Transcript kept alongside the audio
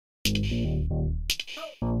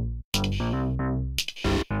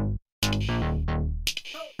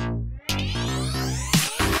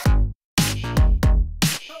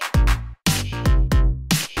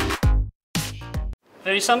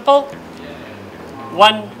Very simple.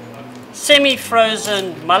 One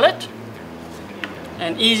semi-frozen mullet,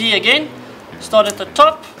 and easy again. Start at the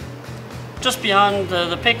top, just behind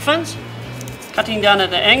the peg fins, cutting down at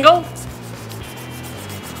an angle.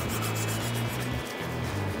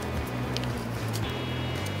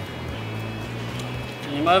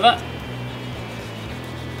 Turn him over.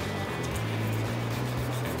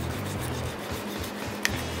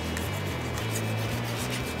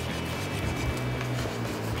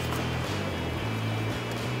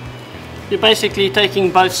 You're basically taking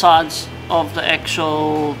both sides of the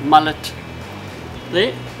actual mullet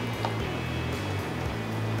there.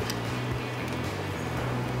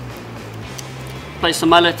 Place the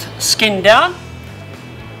mullet skin down,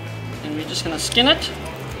 and we're just going to skin it.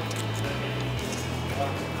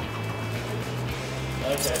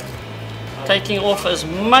 Taking off as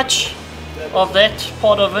much of that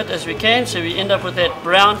part of it as we can, so we end up with that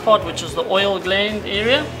brown part, which is the oil gland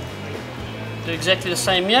area. Do exactly the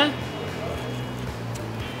same here.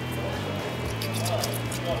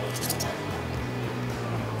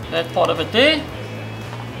 That part of it there.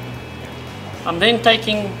 I'm then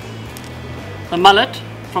taking the mullet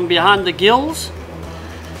from behind the gills,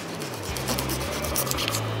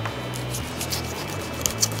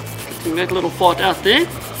 getting that little part out there.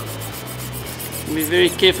 And be very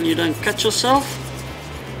careful you don't cut yourself.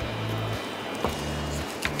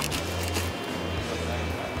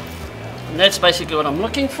 And that's basically what I'm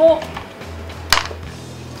looking for.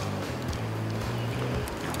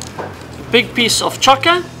 A big piece of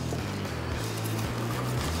chokka.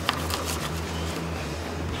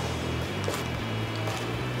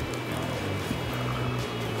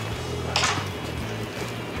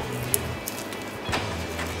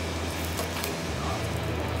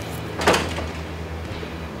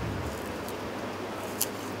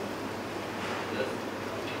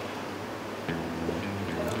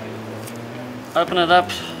 Open it up,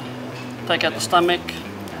 take out the stomach,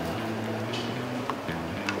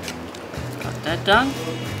 cut that down,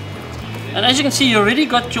 and as you can see, you already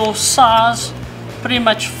got your size pretty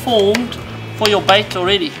much formed for your bait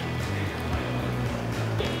already.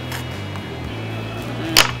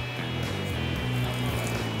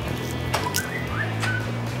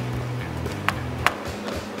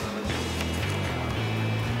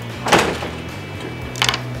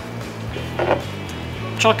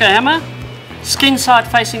 Chokka hammer. Skin side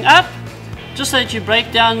facing up, just so that you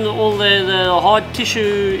break down all the hard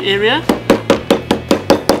tissue area.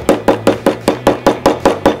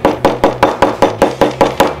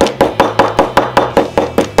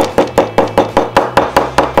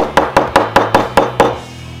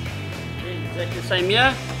 Exactly the same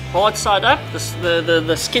here, hard side up,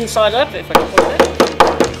 the skin side up, if I can put that.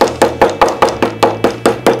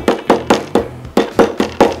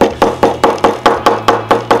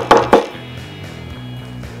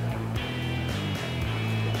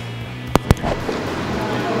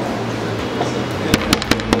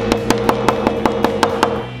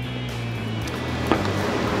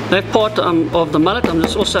 That part of the mullet, I'm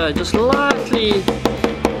just lightly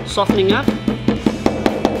softening up.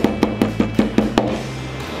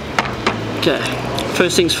 Okay,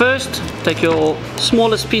 first things first, take your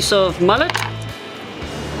smallest piece of mullet.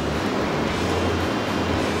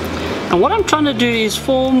 And what I'm trying to do is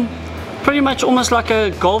form pretty much almost like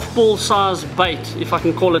a golf ball size bait, if I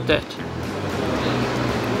can call it that.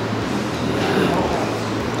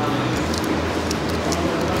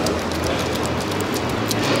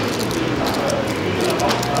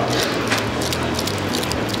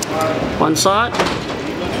 One side.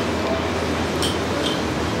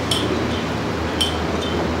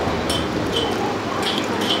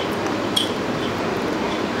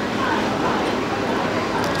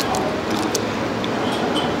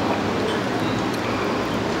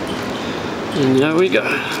 And there we go.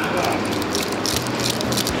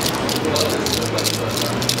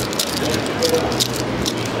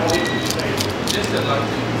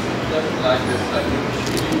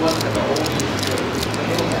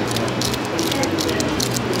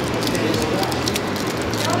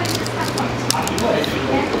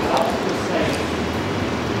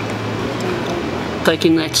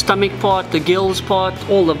 Taking that stomach part, the gills part,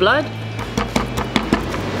 all the blood,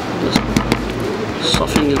 just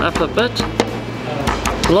softening it up a bit.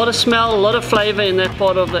 A lot of smell, a lot of flavor in that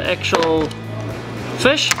part of the actual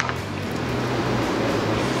fish.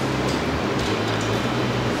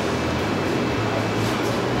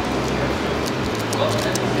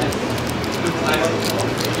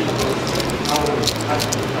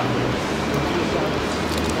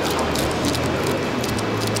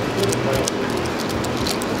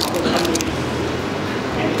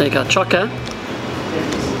 Take our chokka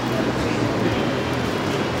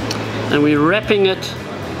and we're wrapping it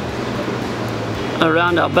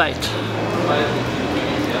around our bait.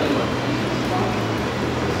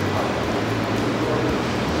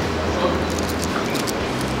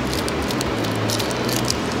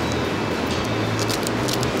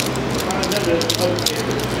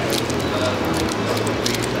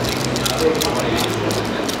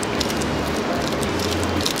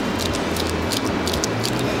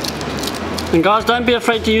 And guys, don't be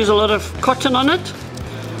afraid to use a lot of cotton on it.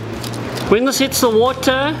 When this hits the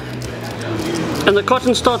water and the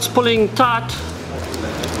cotton starts pulling tight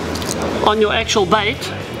on your actual bait,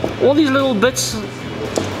 all these little bits,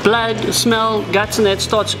 blood, smell, guts and that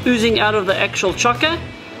starts oozing out of the actual chokka.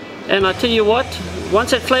 And I tell you what,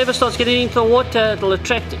 once that flavor starts getting into the water, it'll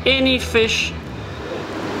attract any fish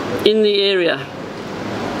in the area.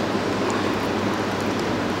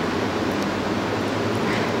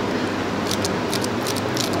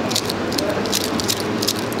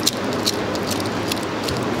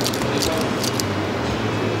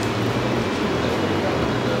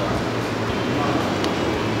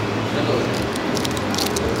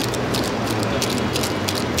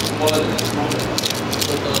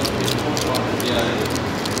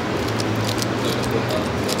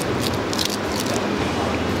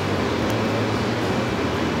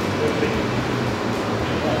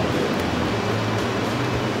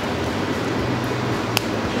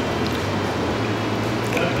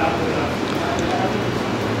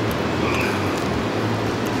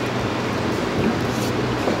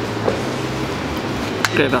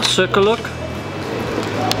 Grab our circle hook.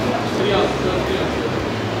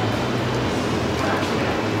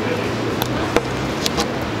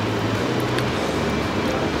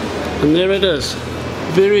 And there it is.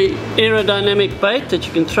 Very aerodynamic bait that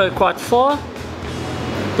you can throw quite far.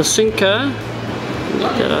 The sinker,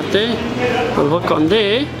 look at that there, the hook on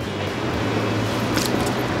there.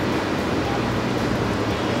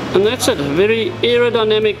 And that's it, a very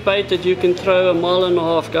aerodynamic bait that you can throw 1.5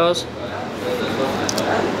 miles, guys.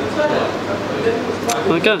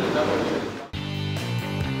 Okay.